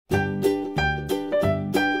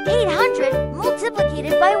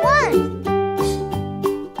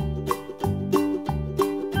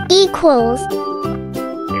equals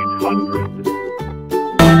 800.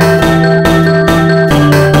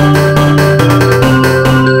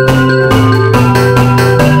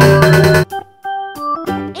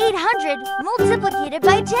 800 multiplied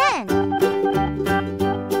by 10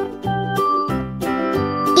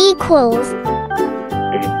 equals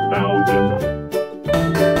 8,000.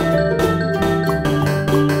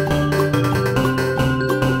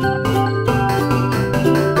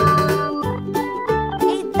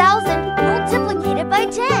 8,000 multiplied by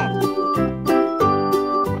 10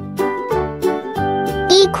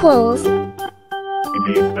 equals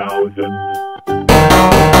 8,000.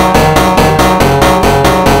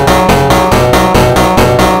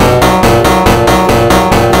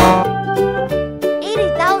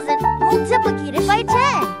 80,000 multiplied by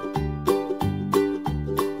 10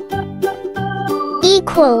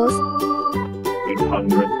 equals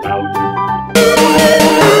 800,000.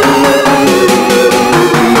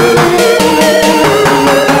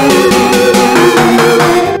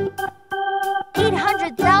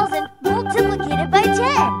 800,000 multiplied by 10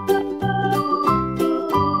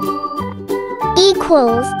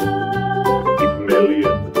 equals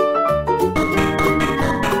 8,000,000.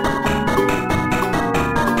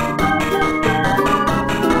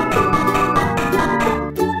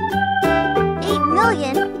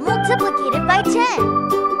 8,000,000 multiplied by 10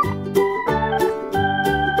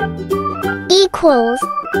 equals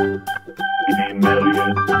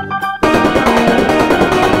 80,000,000.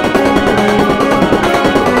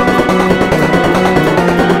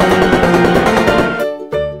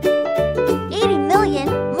 80,000,000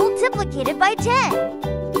 multiplied by 10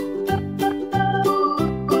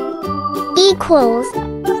 equals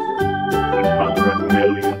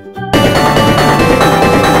 800,000,000.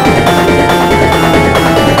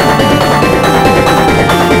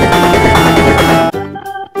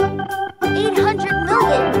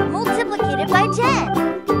 800,000,000 multiplied by 10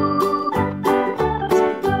 equals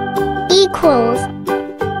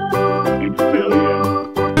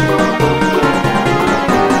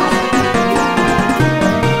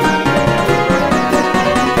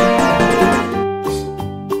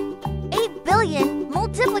 8,000,000,000. 8,000,000,000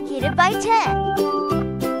 multiplied by 10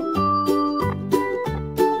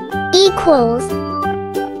 equals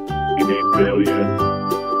 8,000,000,000.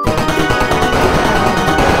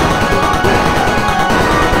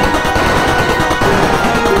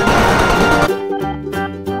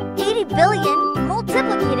 80,000,000,000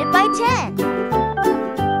 multiplied by 10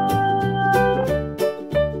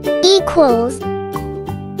 equals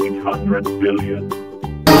 800,000,000,000.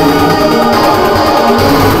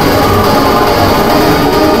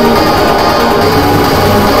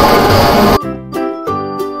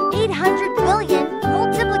 800,000,000,000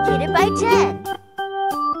 multiplied by 10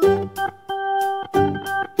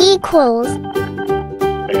 equals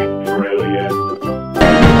 8,000,000,000,000.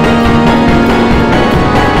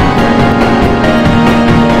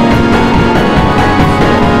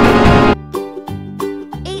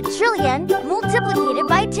 8,000,000,000 multiplied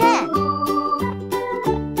by 10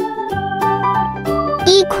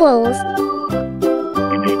 equals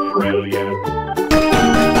 8,000,000,000.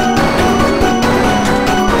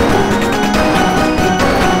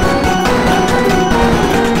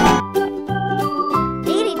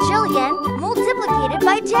 80,000,000,000 multiplied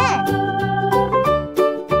by 10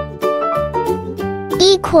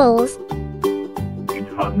 equals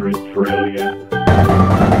 800,000,000,000.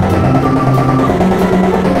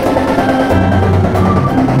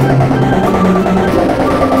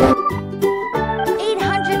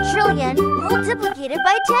 800,000,000,000 multiplied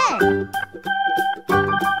by 10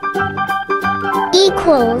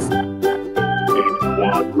 equals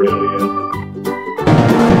 8,000,000,000.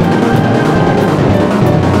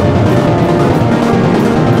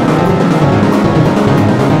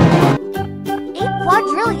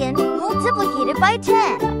 8,000,000,000 multiplied by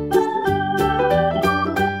 10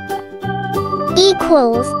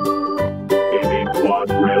 equals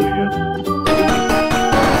 8,000,000,000.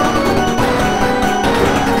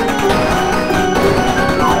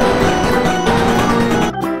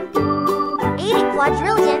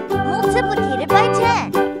 80,000,000,000 multiplied by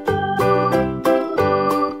 10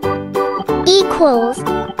 equals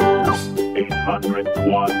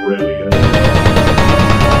 800,000,000,000.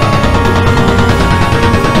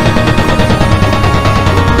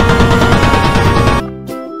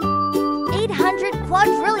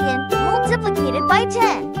 800,000,000,000 multiplied by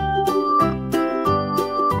 10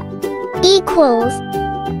 equals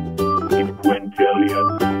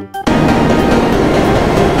 8,000,000,000.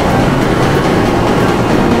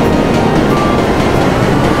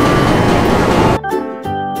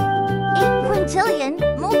 8,000,000,000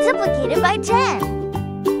 multiplied by 10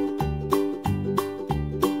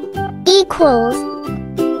 equals a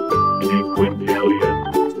quintillion,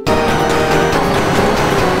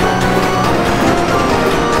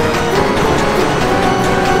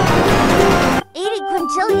 80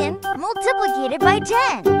 quintillion multiplicated by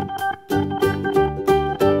 10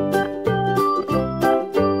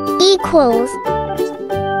 equals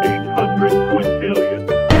 800 quintillion,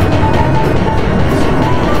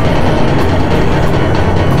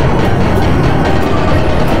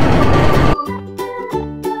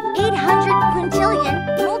 800 quintillion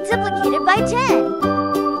multiplicated by 10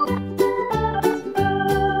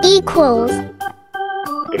 equals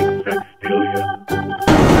 8 sextillion,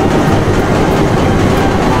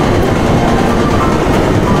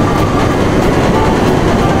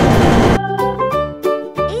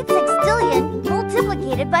 8 sextillion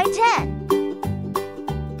multiplicated by 10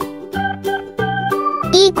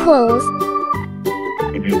 equals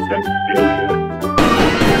 8 sextillion,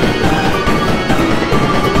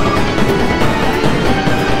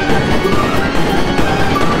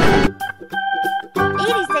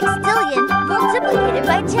 80 sextillion multiplicated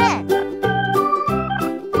by 10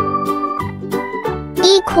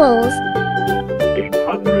 equals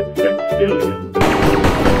 800 sextillion,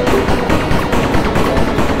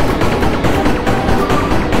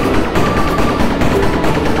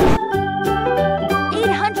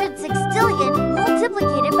 800 sextillion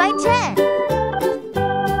multiplicated by 10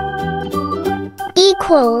 equals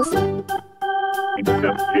 8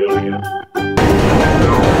 septillion,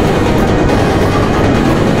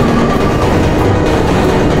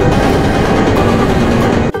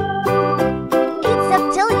 8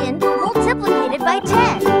 septillion multiplicated by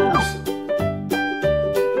 10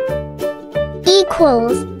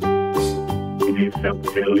 equals 8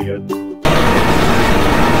 septillion,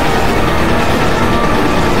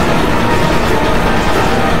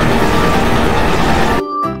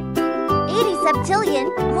 80 septillion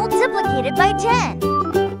multiplicated by 10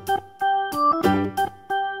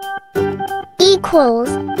 equals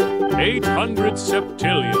 800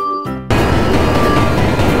 septillion,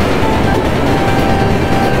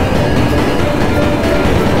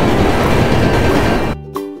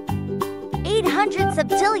 800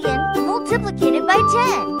 septillion multiplicated by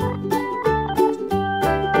 10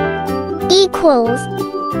 equals 8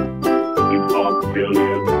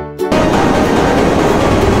 octillion,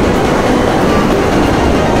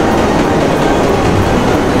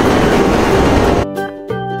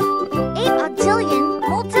 8 octillion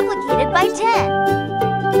multiplicated by 10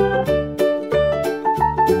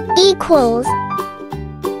 equals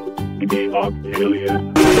 8 octillion,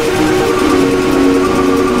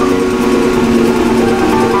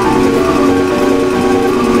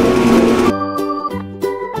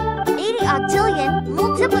 80 octillion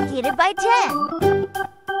multiplicated by 10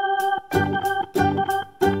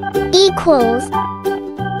 equals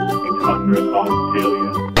 800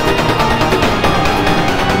 octillion,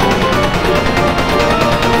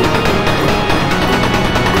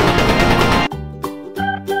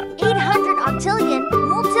 800 octillion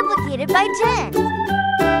multiplicated by 10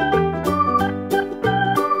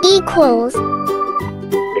 equals 8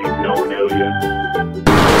 nonillion,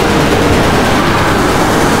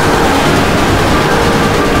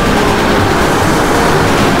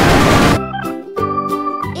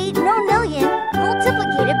 8 nonillion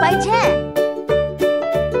multiplicated by 10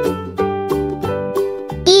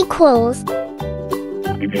 equals 8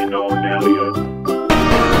 nonillion,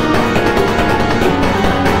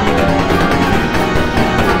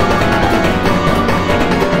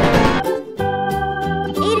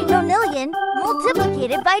 80 nonillion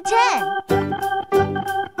multiplicated by 10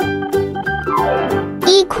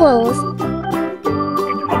 equals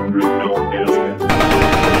 800 nonillion,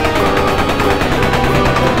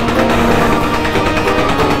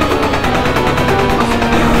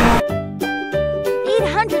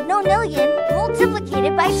 800 nonillion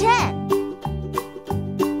multiplicated by 10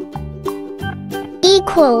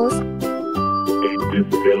 equals 8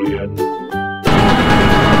 decillion,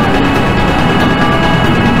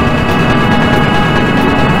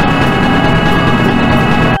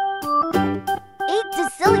 8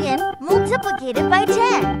 decillion multiplicated by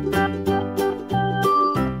 10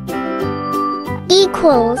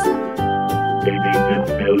 equals 8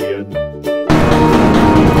 decillion,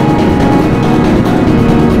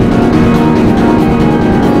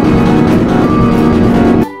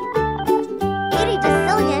 80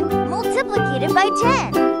 decillion multiplicated by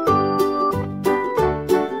 10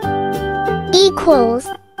 equals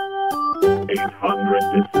 800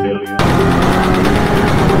 decillion,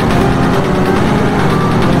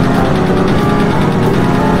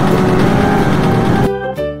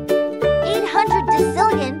 800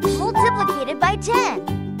 decillion multiplicated by 10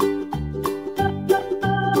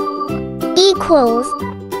 equals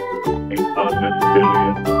 800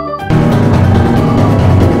 billion.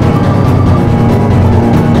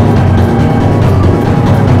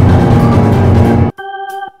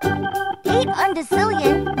 8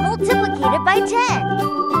 undecillion multiplicated by 10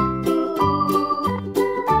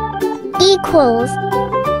 equals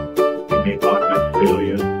 800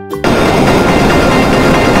 billion.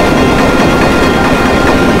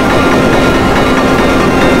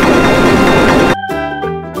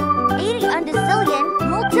 80 undecillion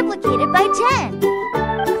multiplicated by 10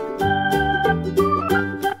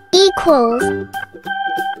 equals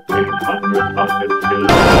 800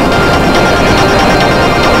 undecillion.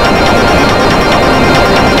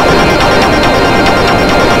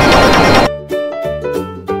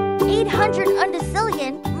 800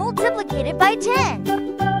 undecillion multiplicated by 10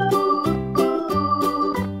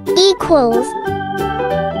 equals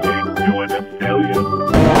 8 duodecillion.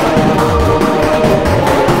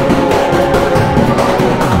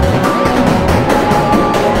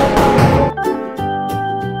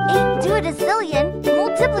 8 duodecillion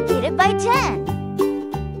multiplicated by 10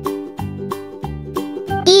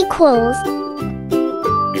 equals 8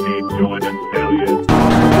 duodecillion.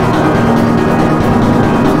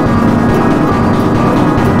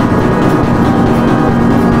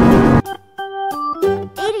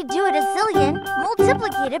 80 duodecillion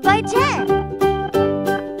multiplicated by 10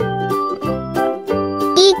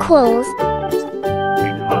 equals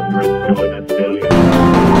 800 duodecillion.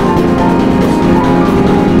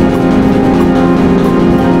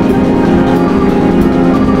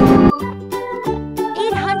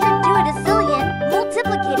 800 duodecillion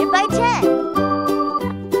multiplicated by 10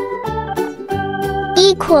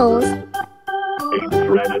 equals 8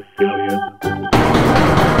 tridecillion.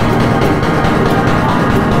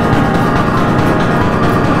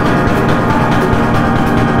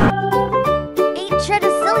 8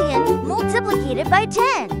 tridecillion multiplicated by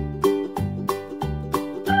 10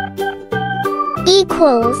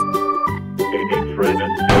 equals 8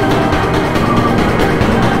 tridecillion.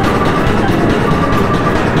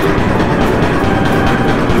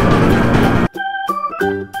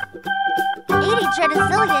 80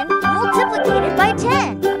 tridecillion multiplicated by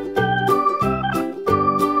 10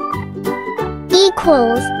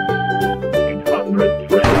 equals 800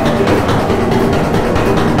 tridecillion.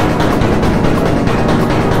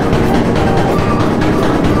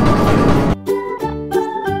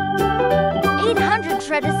 800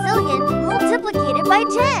 tridecillion multiplicated by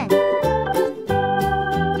 10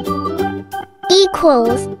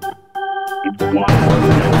 equals 8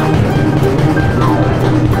 quadrillion.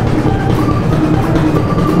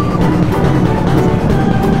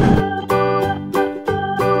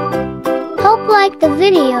 Hope like the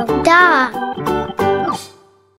video. Da!